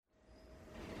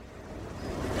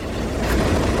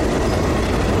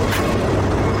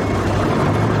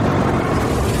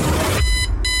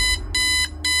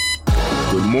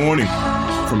morning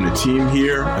from the team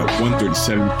here at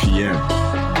 1:37 p.m.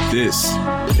 This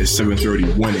is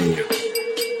 7:31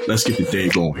 a.m. Let's get the day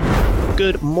going.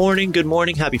 Good morning.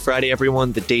 Happy Friday,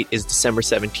 everyone. The date is December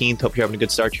 17th. Hope you're having a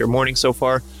good start to your morning so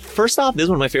far. First off, this is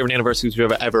one of my favorite anniversaries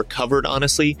we've ever covered,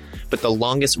 honestly, but the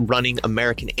longest running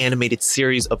American animated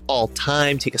series of all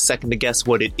time. Take a second to guess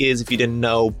what it is if you didn't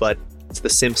know, but it's The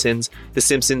Simpsons. The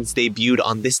Simpsons debuted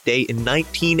on this day in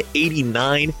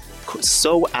 1989.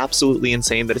 So absolutely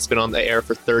insane that it's been on the air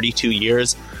for 32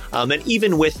 years. And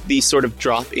even with the sort of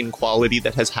drop in quality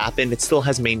that has happened, it still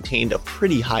has maintained a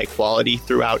pretty high quality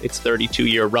throughout its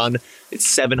 32-year run. It's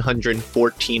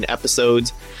 714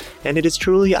 episodes. And it is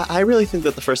truly, I really think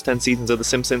that the first 10 seasons of The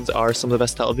Simpsons are some of the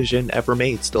best television ever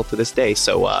made still to this day.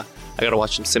 So I got to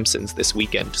watch some Simpsons this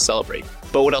weekend to celebrate.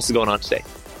 But what else is going on today?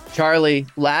 Charlie,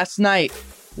 last night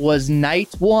was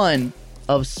night one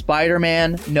of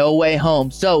Spider-Man No Way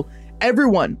Home. So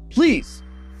everyone, please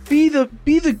be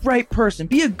the right person,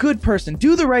 be a good person,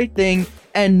 do the right thing,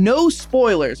 and no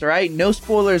spoilers, all right? No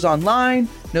spoilers online,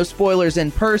 no spoilers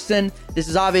in person. This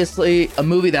is obviously a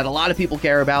movie that a lot of people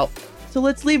care about, so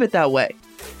let's leave it that way.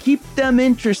 Keep them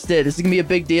interested. This is gonna be a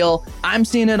big deal. I'm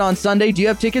seeing it on Sunday. Do you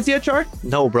have tickets yet, Char?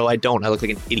 No, bro, I don't. I look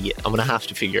like an idiot. I'm gonna have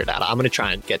to figure it out. I'm gonna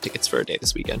try and get tickets for a day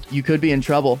this weekend. You could be in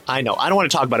trouble. I know. I don't want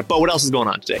to talk about it, but what else is going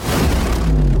on today?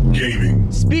 Gaming.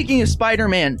 Speaking of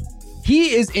Spider-Man,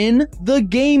 he is in the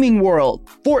gaming world.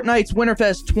 Fortnite's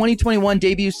Winterfest 2021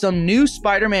 debuts some new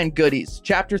Spider-Man goodies.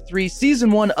 Chapter 3,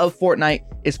 Season 1 of Fortnite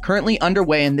is currently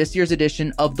underway, and this year's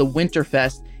edition of the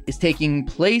Winterfest is taking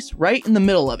place right in the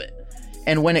middle of it.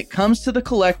 And when it comes to the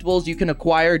collectibles you can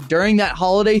acquire during that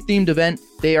holiday-themed event,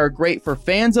 they are great for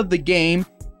fans of the game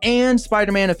and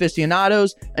Spider-Man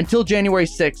aficionados. Until January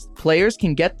 6th, players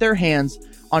can get their hands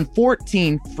on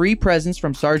 14 free presents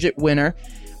from Sergeant Winter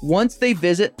once they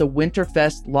visit the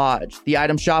Winterfest Lodge. The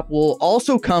item shop will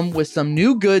also come with some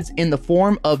new goods in the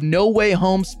form of No Way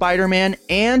Home Spider-Man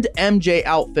and MJ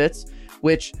outfits,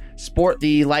 which sport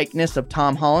the likeness of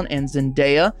Tom Holland and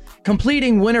Zendaya.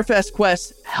 Completing Winterfest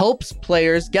quests helps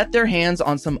players get their hands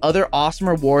on some other awesome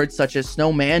rewards such as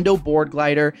Snowmando Board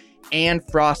Glider and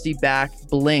Frosty Back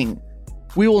Bling.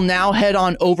 We will now head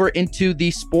on over into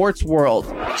the sports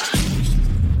world.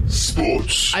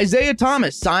 Sports. Isaiah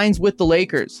Thomas signs with the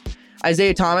Lakers.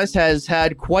 Isaiah Thomas has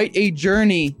had quite a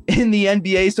journey in the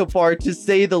NBA so far, to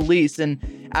say the least.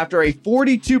 And after a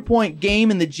 42-point game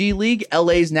in the G League,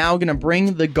 LA is now going to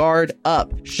bring the guard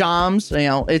up. Shams,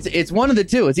 it's one of the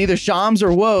two. It's either Shams or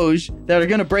Woj that are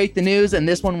going to break the news, and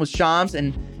this one was Shams.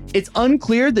 And it's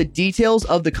unclear the details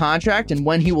of the contract and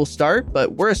when he will start,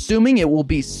 but we're assuming it will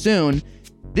be soon.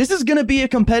 This is going to be a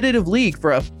competitive league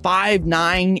for a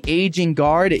 5'9" aging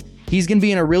guard. He's going to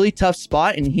be in a really tough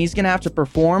spot, and he's going to have to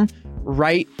perform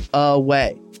right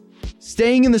away.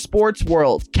 Staying in the sports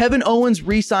world, Kevin Owens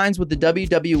re-signs with the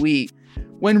WWE.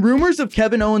 When rumors of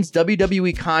Kevin Owens'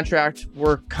 WWE contract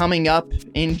were coming up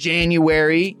in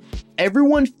January,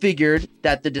 everyone figured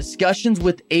that the discussions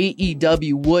with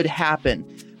AEW would happen.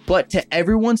 But to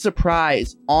everyone's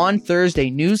surprise, on Thursday,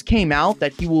 news came out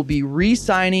that he will be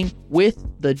re-signing with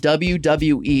the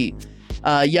WWE.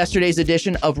 Yesterday's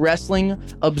edition of Wrestling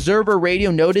Observer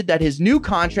Radio noted that his new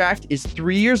contract is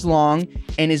 3 years long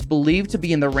and is believed to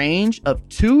be in the range of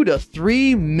 $2 to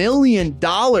 $3 million.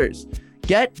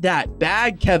 Get that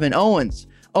bag, Kevin Owens.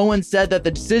 Owens said that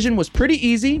the decision was pretty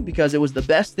easy because it was the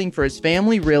best thing for his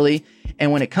family, really.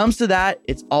 And when it comes to that,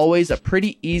 it's always a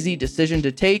pretty easy decision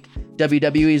to take.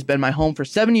 WWE has been my home for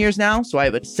 7 years now, so I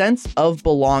have a sense of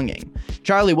belonging.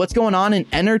 Charlie, what's going on in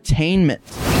entertainment?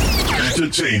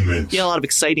 Entertainment. Yeah, a lot of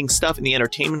exciting stuff in the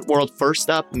entertainment world. First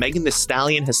up, Megan Thee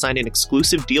Stallion has signed an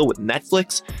exclusive deal with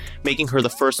Netflix, making her the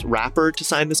first rapper to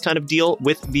sign this kind of deal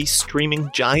with the streaming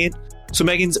giant. So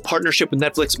Megan's partnership with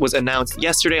Netflix was announced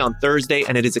yesterday on Thursday,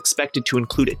 and it is expected to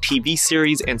include a TV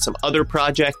series and some other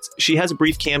projects. She has a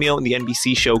brief cameo in the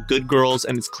NBC show Good Girls,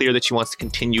 and it's clear that she wants to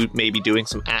continue maybe doing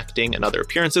some acting and other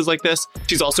appearances like this.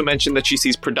 She's also mentioned that she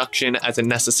sees production as a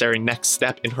necessary next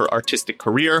step in her artistic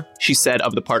career. She said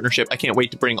of the partnership, "I can't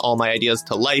wait to bring all my ideas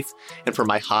to life and for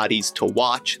my hotties to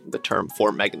watch," the term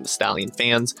for Megan Thee Stallion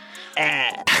fans.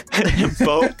 and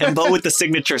Bo with the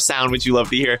signature sound, which you love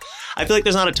to hear. I feel like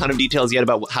there's not a ton of details yet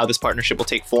about how this partnership will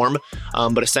take form,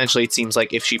 but essentially it seems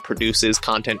like if she produces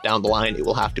content down the line, it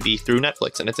will have to be through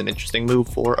Netflix, and it's an interesting move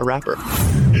for a rapper.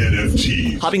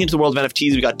 NFTs. Hopping into the world of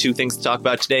NFTs, we got two things to talk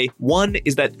about today. One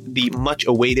is that the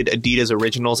much-awaited Adidas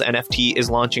Originals NFT is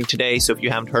launching today, so if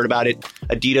you haven't heard about it,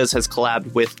 Adidas has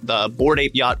collabed with the Bored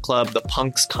Ape Yacht Club, the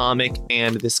Punks comic,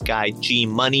 and this guy G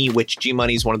Money, which G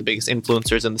Money is one of the biggest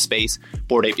influencers in the space.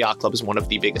 Bored Ape Yacht Club is one of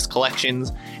the biggest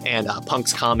collections, and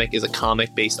Punks Comic is a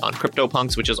comic based on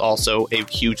CryptoPunks, which is also a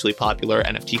hugely popular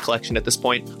NFT collection at this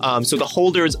point. So the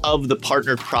holders of the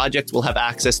partnered project will have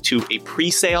access to a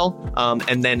pre-sale,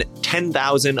 and then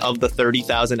 10,000 of the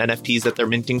 30,000 NFTs that they're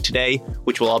minting today,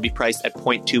 which will all be priced at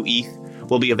 0.2 ETH,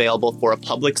 will be available for a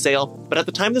public sale. But at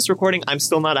the time of this recording, I'm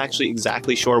still not actually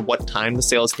exactly sure what time the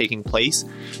sale is taking place.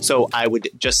 So I would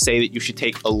just say that you should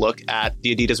take a look at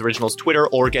the Adidas Originals Twitter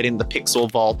or get in the Pixel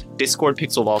Vault Discord.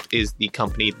 Pixel Vault is the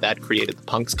company that created the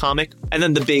Punks comic. And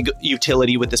then the big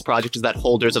utility with this project is that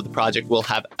holders of the project will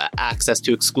have access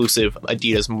to exclusive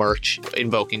Adidas merch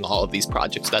invoking all of these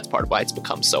projects. That's part of why it's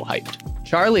become so hyped.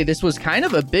 Charlie, this was kind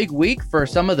of a big week for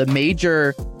some of the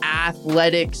major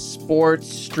athletic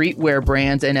sports streetwear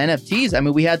brands and NFTs. I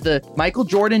mean, we had the Michael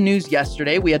Jordan news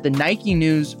yesterday. We had the Nike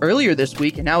news earlier this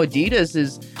week. And now Adidas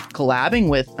is collabing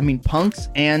with, Punks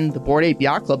and the Bored Ape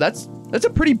Yacht Club. That's a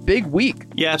pretty big week.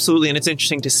 Yeah, absolutely. And it's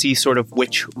interesting to see sort of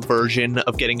which version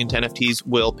of getting into NFTs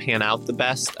will pan out the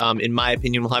best. In my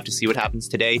opinion, we'll have to see what happens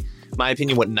today. In my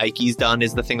opinion, what Nike's done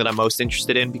is the thing that I'm most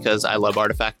interested in because I love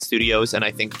Artifact Studios. And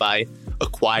I think by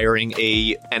acquiring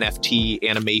a NFT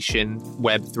animation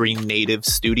Web3 native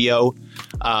studio,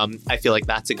 I feel like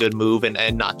that's a good move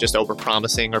and not just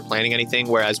over-promising or planning anything.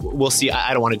 Whereas we'll see.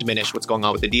 I don't want to diminish what's going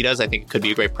on with Adidas. I think it could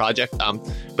be a great project.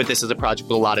 But this is a project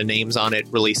with a lot of names on it,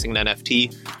 releasing an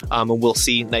NFT. And we'll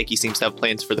see. Nike seems to have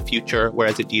plans for the future,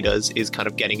 whereas Adidas is kind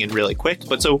of getting in really quick.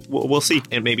 But so we'll see.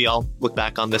 And maybe I'll look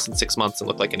back on this in 6 months and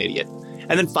look like an idiot.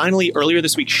 And then finally, earlier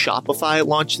this week, Shopify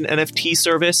launched an NFT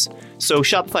service. So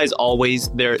Shopify is always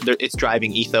its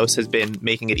driving ethos has been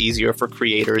making it easier for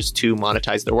creators to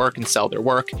monetize their work and sell their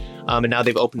work. And now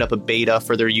they've opened up a beta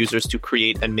for their users to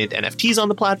create and mint NFTs on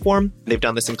the platform. They've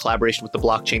done this in collaboration with the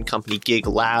blockchain company Gig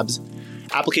Labs.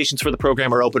 Applications for the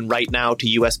program are open right now to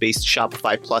US-based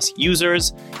Shopify Plus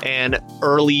users, and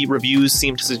early reviews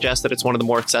seem to suggest that it's one of the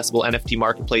more accessible NFT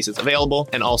marketplaces available.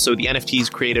 And also the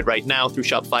NFTs created right now through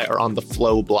Shopify are on the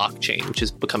Flow blockchain, which is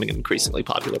becoming an increasingly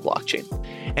popular blockchain.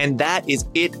 And that is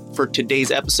it for today's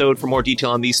episode. For more detail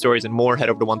on these stories and more, head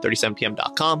over to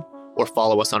 137pm.com or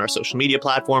follow us on our social media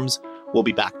platforms. We'll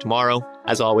be back tomorrow.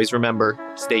 As always, remember,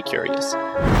 stay curious.